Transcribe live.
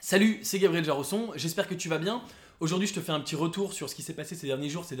Salut, c'est Gabriel Jarosson, j'espère que tu vas bien. Aujourd'hui, je te fais un petit retour sur ce qui s'est passé ces derniers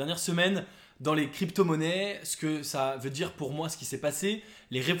jours, ces dernières semaines dans les crypto-monnaies, ce que ça veut dire pour moi, ce qui s'est passé,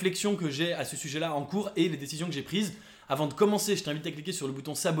 les réflexions que j'ai à ce sujet-là en cours et les décisions que j'ai prises. Avant de commencer, je t'invite à cliquer sur le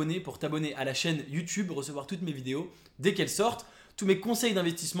bouton s'abonner pour t'abonner à la chaîne YouTube, recevoir toutes mes vidéos dès qu'elles sortent, tous mes conseils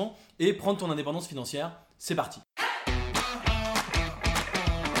d'investissement et prendre ton indépendance financière. C'est parti.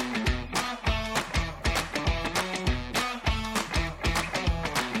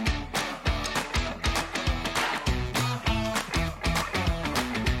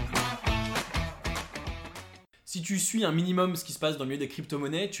 Si tu suis un minimum ce qui se passe dans le milieu des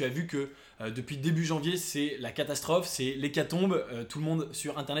crypto-monnaies, tu as vu que depuis début janvier, c'est la catastrophe, c'est l'hécatombe. Tout le monde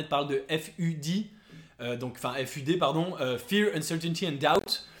sur Internet parle de FUD, FUD, pardon, Fear, Uncertainty and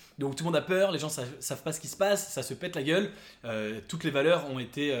Doubt. Donc tout le monde a peur, les gens ne savent pas ce qui se passe, ça se pète la gueule. Toutes les valeurs ont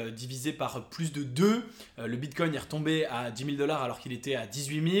été divisées par plus de 2. Le Bitcoin est retombé à 10 000 $ alors qu'il était à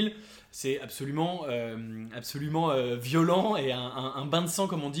 18 000. C'est absolument violent et un bain de sang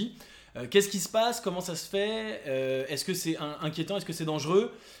comme on dit. Qu'est-ce qui se passe? Comment ça se fait? Est-ce que c'est inquiétant? Est-ce que c'est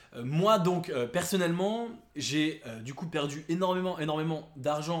dangereux? Moi donc personnellement j'ai du coup perdu énormément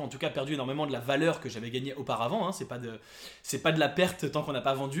d'argent, en tout cas perdu énormément de la valeur que j'avais gagnée auparavant, hein. C'est pas de la perte tant qu'on n'a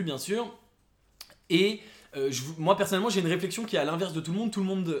pas vendu bien sûr. Et moi personnellement j'ai une réflexion qui est à l'inverse de tout le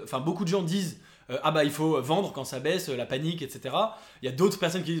monde, beaucoup de gens disent il faut vendre quand ça baisse, la panique, etc. Il y a d'autres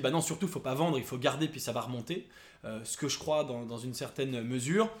personnes qui disent non, surtout faut pas vendre, il faut garder puis ça va remonter, ce que je crois dans une certaine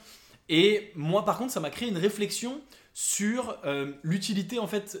mesure. Et moi par contre ça m'a créé une réflexion sur l'utilité en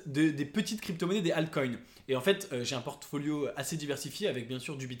fait des petites crypto-monnaies, des altcoins. Et en fait j'ai un portfolio assez diversifié avec bien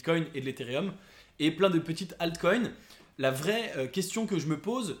sûr du Bitcoin et de l'Ethereum et plein de petites altcoins. La vraie question que je me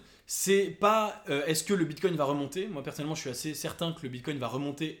pose, c'est pas est-ce que le Bitcoin va remonter. Moi personnellement je suis assez certain que le Bitcoin va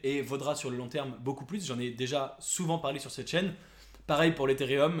remonter et vaudra sur le long terme beaucoup plus. J'en ai déjà souvent parlé sur cette chaîne. Pareil pour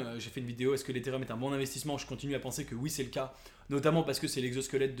l'Ethereum, j'ai fait une vidéo, est-ce que l'Ethereum est un bon investissement? Je continue à penser que oui c'est le cas, notamment parce que c'est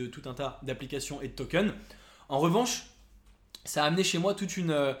l'exosquelette de tout un tas d'applications et de tokens. En revanche, ça a amené chez moi toute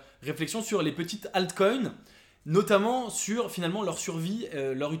une réflexion sur les petites altcoins, notamment sur finalement leur survie,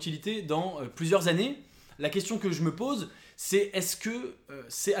 leur utilité dans plusieurs années. La question que je me pose, c'est est-ce que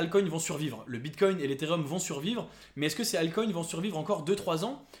ces altcoins vont survivre? Le Bitcoin et l'Ethereum vont survivre, mais est-ce que ces altcoins vont survivre encore 2-3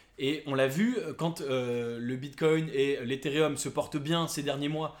 ans? Et on l'a vu, quand le Bitcoin et l'Ethereum se portent bien ces derniers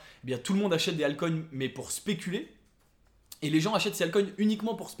mois, eh bien, tout le monde achète des altcoins mais pour spéculer. Et les gens achètent ces altcoins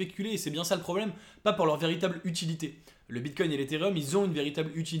uniquement pour spéculer, et c'est bien ça le problème, pas pour leur véritable utilité. Le Bitcoin et l'Ethereum, ils ont une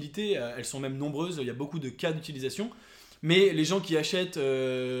véritable utilité, elles sont même nombreuses, il y a beaucoup de cas d'utilisation. Mais les gens qui achètent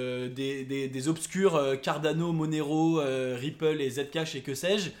des obscurs Cardano, Monero, Ripple et Zcash et que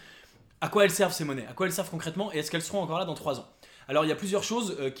sais-je, à quoi elles servent ces monnaies? À quoi elles servent concrètement? Et est-ce qu'elles seront encore là dans 3 ans? Alors il y a plusieurs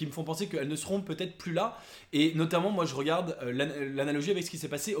choses qui me font penser qu'elles ne seront peut-être plus là. Et notamment moi je regarde l'analogie avec ce qui s'est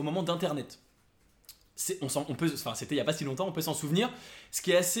passé au moment d'Internet. C'était il n'y a pas si longtemps, on peut s'en souvenir. Ce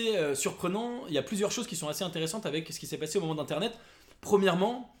qui est assez surprenant, il y a plusieurs choses qui sont assez intéressantes avec ce qui s'est passé au moment d'Internet.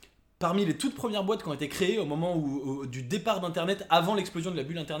 Premièrement, parmi les toutes premières boîtes qui ont été créées au moment du départ d'Internet, avant l'explosion de la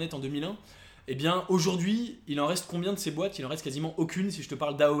bulle Internet en 2001, eh bien aujourd'hui, il en reste combien de ces boîtes? Il en reste quasiment aucune. Si je te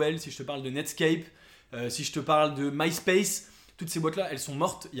parle d'AOL, si je te parle de Netscape, si je te parle de MySpace, toutes ces boîtes-là, elles sont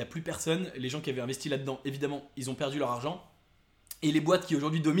mortes, il n'y a plus personne. Les gens qui avaient investi là-dedans, évidemment, ils ont perdu leur argent. Et les boîtes qui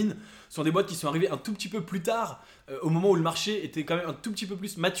aujourd'hui dominent sont des boîtes qui sont arrivées un tout petit peu plus tard, au moment où le marché était quand même un tout petit peu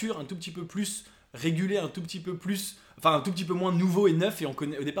plus mature, un tout petit peu plus régulé, un tout petit peu moins nouveau et neuf. Et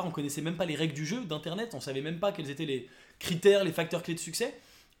au départ, on ne connaissait même pas les règles du jeu d'Internet, on ne savait même pas quels étaient les critères, les facteurs clés de succès.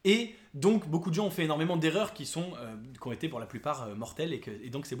 Et donc beaucoup de gens ont fait énormément d'erreurs qui ont été pour la plupart mortelles et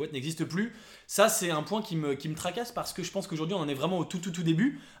donc ces boîtes n'existent plus. Ça c'est un point qui me tracasse parce que je pense qu'aujourd'hui on en est vraiment au tout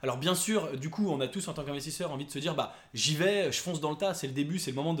début. Alors bien sûr du coup on a tous en tant qu'investisseurs envie de se dire j'y vais, je fonce dans le tas, c'est le début,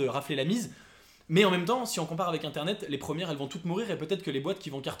 c'est le moment de rafler la mise. Mais en même temps si on compare avec Internet, les premières elles vont toutes mourir et peut-être que les boîtes qui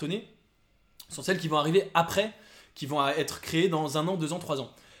vont cartonner sont celles qui vont arriver après, qui vont être créées dans 1 an, 2 ans, 3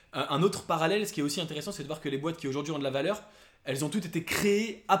 ans. Un autre parallèle, ce qui est aussi intéressant, c'est de voir que les boîtes qui aujourd'hui ont de la valeur, elles ont toutes été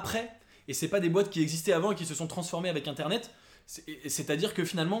créées après, et c'est pas des boîtes qui existaient avant et qui se sont transformées avec Internet. C'est-à-dire que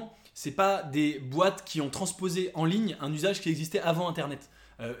finalement, c'est pas des boîtes qui ont transposé en ligne un usage qui existait avant Internet.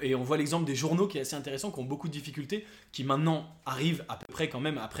 Et on voit l'exemple des journaux qui est assez intéressant, qui ont beaucoup de difficultés, qui maintenant arrivent à peu près quand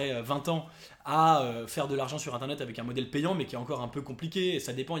même après 20 ans à faire de l'argent sur Internet avec un modèle payant, mais qui est encore un peu compliqué. Et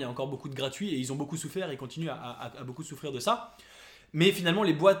ça dépend, il y a encore beaucoup de gratuits et ils ont beaucoup souffert et continuent à beaucoup souffrir de ça. Mais finalement,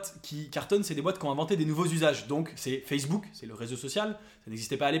 les boîtes qui cartonnent, c'est des boîtes qui ont inventé des nouveaux usages. Donc, c'est Facebook, c'est le réseau social, ça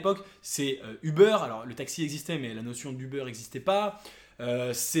n'existait pas à l'époque. C'est Uber, alors le taxi existait, mais la notion d'Uber n'existait pas.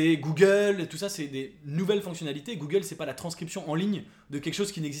 C'est Google, tout ça, c'est des nouvelles fonctionnalités. Google, c'est pas la transcription en ligne de quelque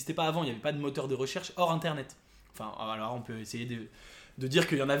chose qui n'existait pas avant. Il n'y avait pas de moteur de recherche hors Internet. Enfin, alors on peut essayer de dire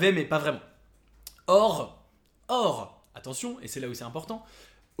qu'il y en avait, mais pas vraiment. Or, attention, et c'est là où c'est important,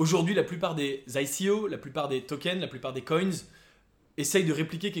 aujourd'hui la plupart des ICO, la plupart des tokens, la plupart des coins essayent de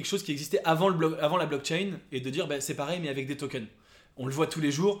répliquer quelque chose qui existait avant la blockchain et de dire c'est pareil mais avec des tokens. On le voit tous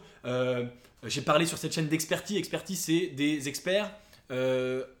les jours. J'ai parlé sur cette chaîne d'expertise. Expertise, c'est des experts,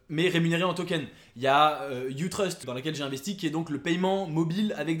 mais rémunérés en tokens. Il y a Utrust, dans laquelle j'ai investi, qui est donc le paiement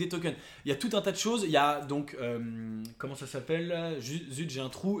mobile avec des tokens. Il y a tout un tas de choses. Il y a donc, comment ça s'appelle? Zut, j'ai un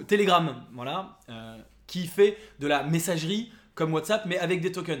trou. Telegram, voilà, qui fait de la messagerie comme WhatsApp, mais avec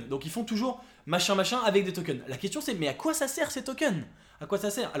des tokens. Donc ils font toujours machin avec des tokens. La question c'est, mais à quoi ça sert ces tokens? À quoi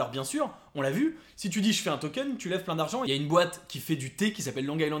ça sert? Alors bien sûr, on l'a vu, si tu dis je fais un token, tu lèves plein d'argent. Il y a une boîte qui fait du thé qui s'appelle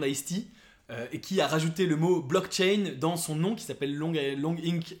Long Island Iced Tea et qui a rajouté le mot blockchain dans son nom qui s'appelle Long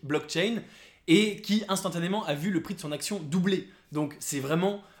Inc Blockchain et qui instantanément a vu le prix de son action doubler. Donc c'est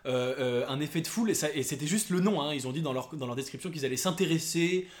vraiment un effet de foule et c'était juste le nom. Hein. Ils ont dit dans leur description qu'ils allaient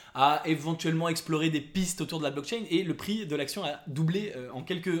s'intéresser à éventuellement explorer des pistes autour de la blockchain et le prix de l'action a doublé en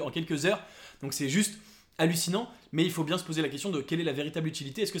quelques heures. Donc c'est juste hallucinant, mais il faut bien se poser la question de quelle est la véritable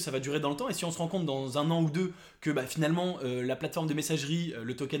utilité, est-ce que ça va durer dans le temps, et si on se rend compte dans 1 an ou 2 que finalement la plateforme de messagerie,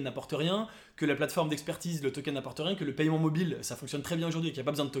 le token n'apporte rien, que la plateforme d'expertise, le token n'apporte rien, que le paiement mobile, ça fonctionne très bien aujourd'hui et qu'il n'y a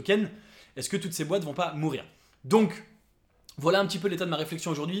pas besoin de token, est-ce que toutes ces boîtes vont pas mourir? Donc, voilà un petit peu l'état de ma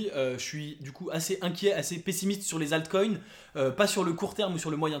réflexion aujourd'hui. Je suis du coup assez inquiet, assez pessimiste sur les altcoins, pas sur le court terme ou sur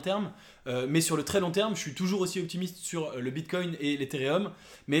le moyen terme, mais sur le très long terme. Je suis toujours aussi optimiste sur le Bitcoin et l'Ethereum,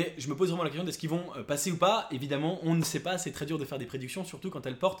 mais je me pose vraiment la question d'est-ce qu'ils vont passer ou pas. Évidemment, on ne sait pas, c'est très dur de faire des prédictions, surtout quand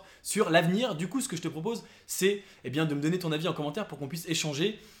elles portent sur l'avenir. Du coup, ce que je te propose, c'est de me donner ton avis en commentaire pour qu'on puisse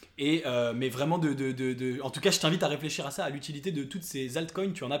échanger. Mais vraiment, en tout cas, je t'invite à réfléchir à ça, à l'utilité de toutes ces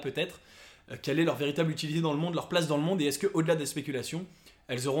altcoins, tu en as peut-être. Quelle est leur véritable utilité dans le monde, leur place dans le monde, et est-ce qu'au-delà des spéculations,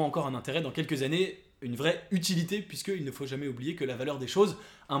 elles auront encore un intérêt dans quelques années, une vraie utilité, puisqu'il ne faut jamais oublier que la valeur des choses,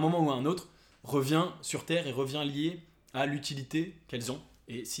 à un moment ou à un autre, revient sur Terre et revient liée à l'utilité qu'elles ont.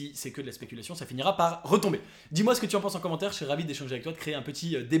 Et si c'est que de la spéculation, ça finira par retomber. Dis-moi ce que tu en penses en commentaire, je serais ravi d'échanger avec toi, de créer un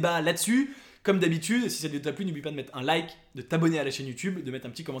petit débat là-dessus. Comme d'habitude, si ça t'a plu, n'oublie pas de mettre un like, de t'abonner à la chaîne YouTube, de mettre un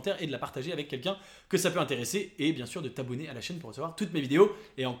petit commentaire et de la partager avec quelqu'un que ça peut intéresser. Et bien sûr de t'abonner à la chaîne pour recevoir toutes mes vidéos.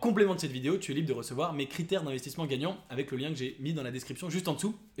 Et en complément de cette vidéo, tu es libre de recevoir mes critères d'investissement gagnant avec le lien que j'ai mis dans la description juste en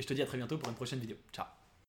dessous. Et je te dis à très bientôt pour une prochaine vidéo. Ciao!